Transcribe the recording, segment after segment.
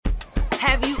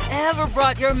Have you ever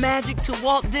brought your magic to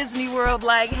Walt Disney World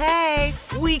like, hey,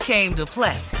 we came to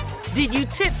play? Did you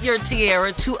tip your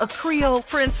tiara to a Creole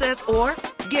princess or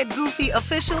get goofy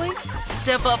officially?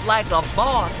 Step up like a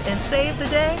boss and save the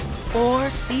day? Or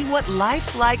see what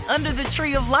life's like under the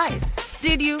tree of life?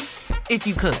 Did you? If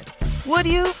you could. Would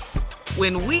you?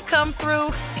 When we come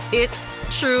through, it's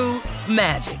true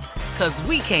magic. 'Cause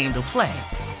we came to play.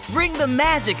 Bring the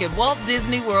magic at Walt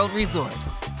Disney World Resort.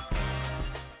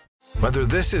 Whether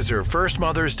this is her first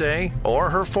Mother's Day or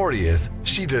her 40th,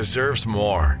 she deserves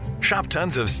more. Shop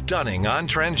tons of stunning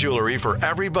on-trend jewelry for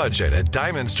every budget at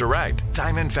Diamonds Direct.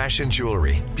 Diamond fashion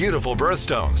jewelry, beautiful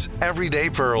birthstones,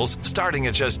 everyday pearls starting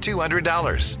at just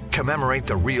 $200. Commemorate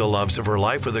the real loves of her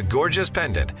life with a gorgeous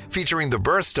pendant featuring the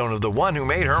birthstone of the one who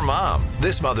made her mom.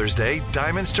 This Mother's Day,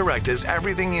 Diamonds Direct is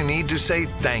everything you need to say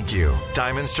thank you.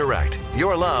 Diamonds Direct,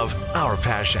 your love, our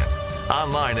passion.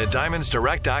 Online at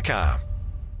diamondsdirect.com.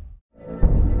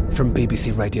 From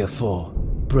BBC Radio 4,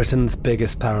 Britain's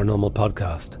biggest paranormal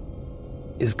podcast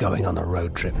is going on a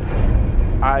road trip.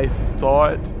 I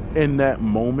thought in that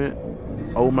moment,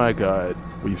 oh my God,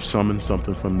 we've summoned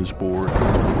something from this board.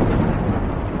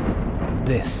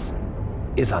 This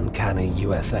is Uncanny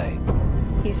USA.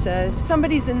 He says,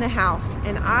 somebody's in the house,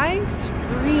 and I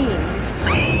screamed.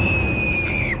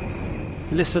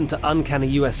 Listen to Uncanny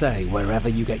USA wherever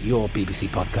you get your BBC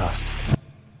podcasts,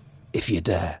 if you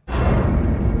dare.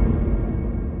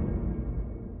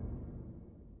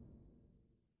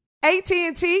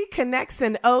 AT&T connects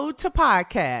an ode to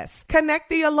podcasts.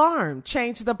 Connect the alarm.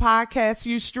 Change the podcast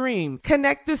you stream.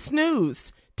 Connect the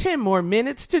snooze. 10 more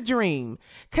minutes to dream.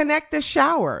 Connect the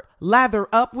shower. Lather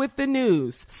up with the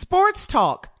news. Sports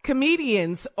talk,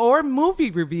 comedians, or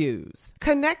movie reviews.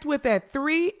 Connect with that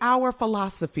 3-hour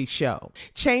philosophy show.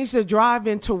 Change the drive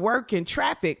into work in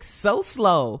traffic so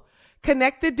slow.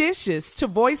 Connect the dishes to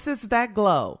voices that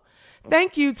glow.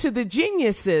 Thank you to the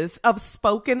geniuses of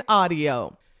spoken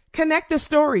audio. Connect the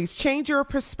stories, change your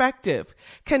perspective.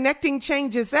 Connecting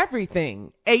changes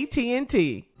everything.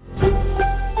 AT&T.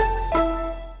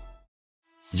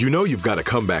 You know you've got a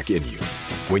comeback in you.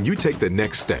 When you take the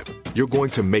next step, you're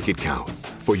going to make it count.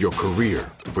 For your career,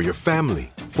 for your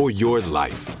family, for your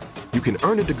life. You can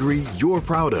earn a degree you're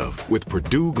proud of with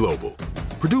Purdue Global.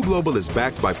 Purdue Global is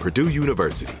backed by Purdue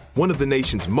University, one of the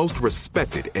nation's most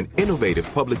respected and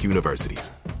innovative public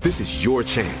universities. This is your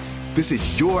chance. This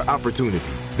is your opportunity.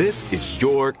 This is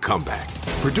your comeback.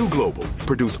 Purdue Global,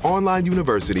 Purdue's online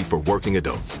university for working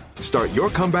adults. Start your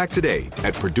comeback today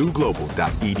at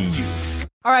purdueglobal.edu.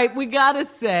 All right, we gotta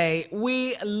say,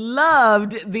 we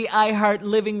loved the iHeart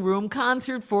Living Room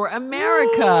Concert for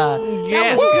America.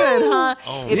 Yes. That was good, huh?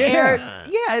 Oh, it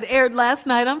yeah. aired last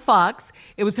night on Fox.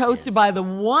 It was hosted by the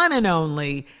one and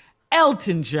only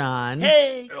Elton John.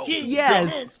 Hey,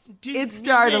 yes. It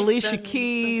starred Alicia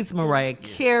Keys, Mariah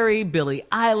Carey, Billie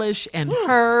Eilish, and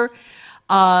her.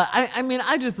 I mean,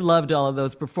 I just loved all of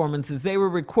those performances. They were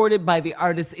recorded by the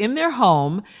artists in their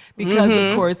home because,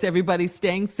 of course, everybody's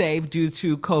staying safe due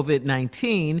to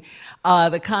COVID-19.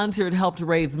 The concert helped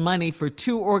raise money for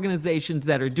 2 organizations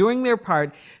that are doing their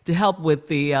part to help with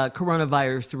the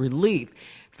coronavirus relief: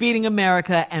 Feeding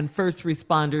America and First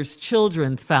Responders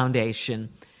Children's Foundation.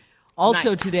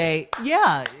 Also today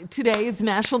is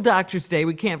National Doctors Day.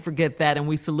 We can't forget that, and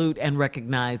we salute and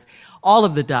recognize all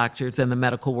of the doctors and the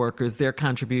medical workers. Their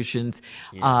contributions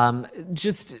has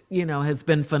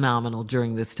been phenomenal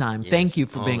during this time. Yes. Thank you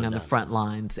for being on the front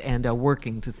lines and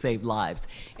working to save lives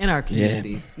in our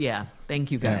communities. Yeah.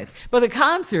 Thank you, guys. Yeah. But the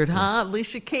concert,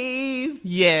 Alicia Keys.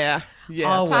 Yeah.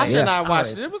 Always. Tasha and I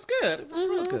watched it. It was good. It was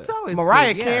real good. It's always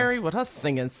Mariah good, Carey with her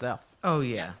singing self. Oh,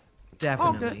 yeah.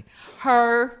 Definitely.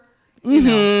 Her...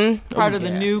 part of the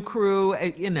new crew,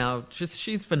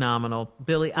 she's phenomenal.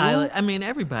 Billie Eilish, I mean,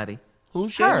 everybody.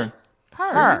 Who's she? Her.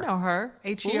 You know her.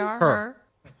 H-E-R, her.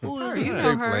 Who is You know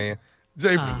Jay her. playing?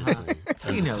 Jay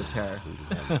He knows her.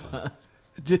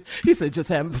 He said just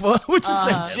having fun. What you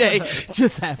say, Jay?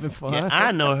 Just having fun. Yeah,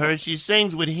 I know her. She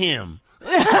sings with him.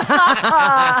 We'll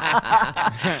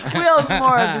have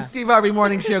more of the Steve Harvey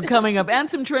Morning Show coming up, and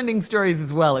some trending stories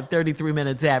as well at 33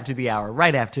 minutes after the hour,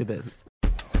 right after this.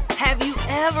 Have you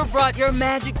ever brought your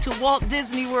magic to Walt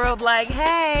Disney World like,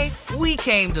 hey, we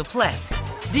came to play?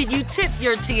 Did you tip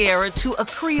your tiara to a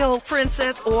Creole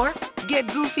princess or get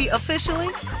goofy officially?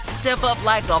 Step up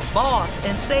like a boss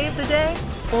and save the day?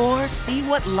 Or see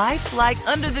what life's like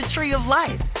under the tree of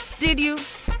life? Did you?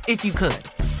 If you could.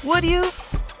 Would you?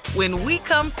 When we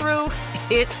come through,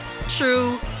 it's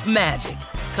true magic.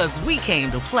 'Cause we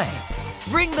came to play.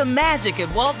 Bring the magic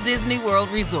at Walt Disney World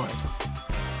Resort.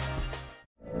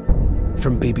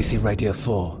 From BBC Radio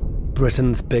 4,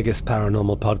 Britain's biggest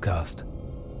paranormal podcast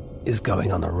is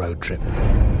going on a road trip.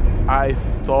 I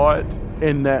thought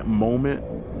in that moment,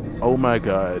 oh my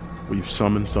God, we've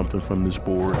summoned something from this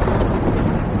board.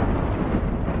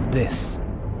 This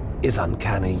is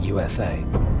Uncanny USA.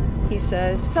 He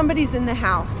says, somebody's in the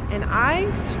house, and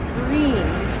I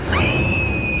screamed.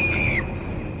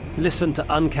 Listen to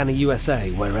Uncanny USA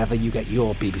wherever you get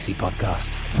your BBC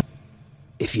podcasts,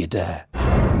 if you dare.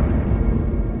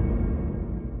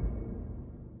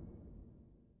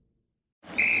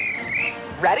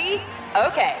 Ready?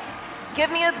 Okay.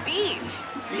 Give me a beach.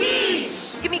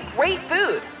 Beach! Give me great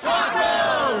food.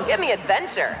 Tacos! Give me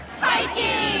adventure.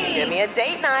 Hiking! Give me a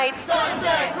date night.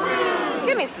 Sunset cruise!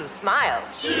 Give me some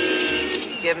smiles.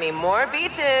 Cheese! Give me more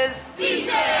beaches. Beaches!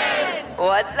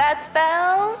 What's that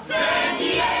spell? San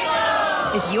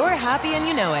Diego! If you're happy and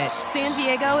you know it, San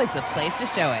Diego is the place to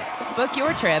show it. Book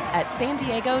your trip at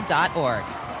sandiego.org.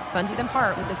 Funded in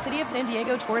part with the City of San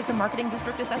Diego Tourism Marketing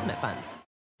District Assessment Funds.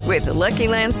 With the Lucky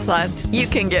Land Slots, you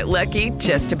can get lucky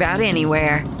just about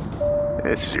anywhere.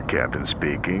 This is your captain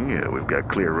speaking. We've got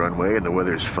clear runway and the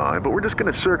weather's fine, but we're just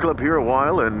going to circle up here a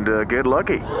while and get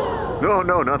lucky.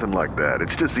 No, nothing like that.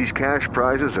 It's just these cash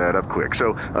prizes add up quick.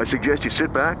 So I suggest you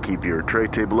sit back, keep your tray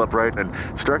table upright, and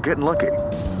start getting lucky.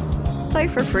 Play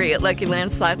for free at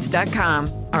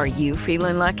LuckyLandSlots.com. Are you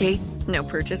feeling lucky? No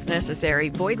purchase necessary.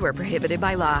 Void where prohibited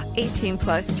by law.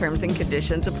 18+ terms and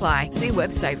conditions apply. See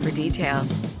website for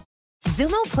details.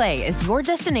 Xumo Play is your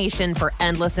destination for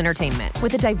endless entertainment.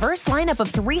 With a diverse lineup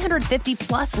of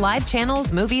 350+ live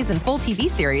channels, movies, and full TV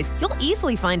series, you'll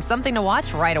easily find something to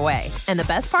watch right away. And the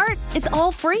best part? It's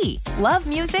all free. Love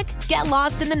music? Get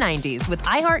lost in the 90s with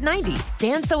iHeart 90s,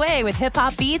 dance away with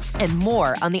hip-hop beats, and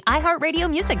more on the iHeartRadio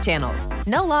music channels.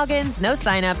 No logins, no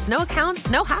signups, no accounts,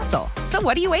 no hassle. So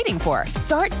what are you waiting for?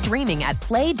 Start streaming at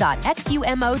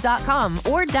play.xumo.com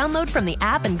or download from the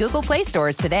app and Google Play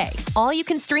stores today. All you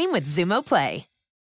can stream with Xumo Play.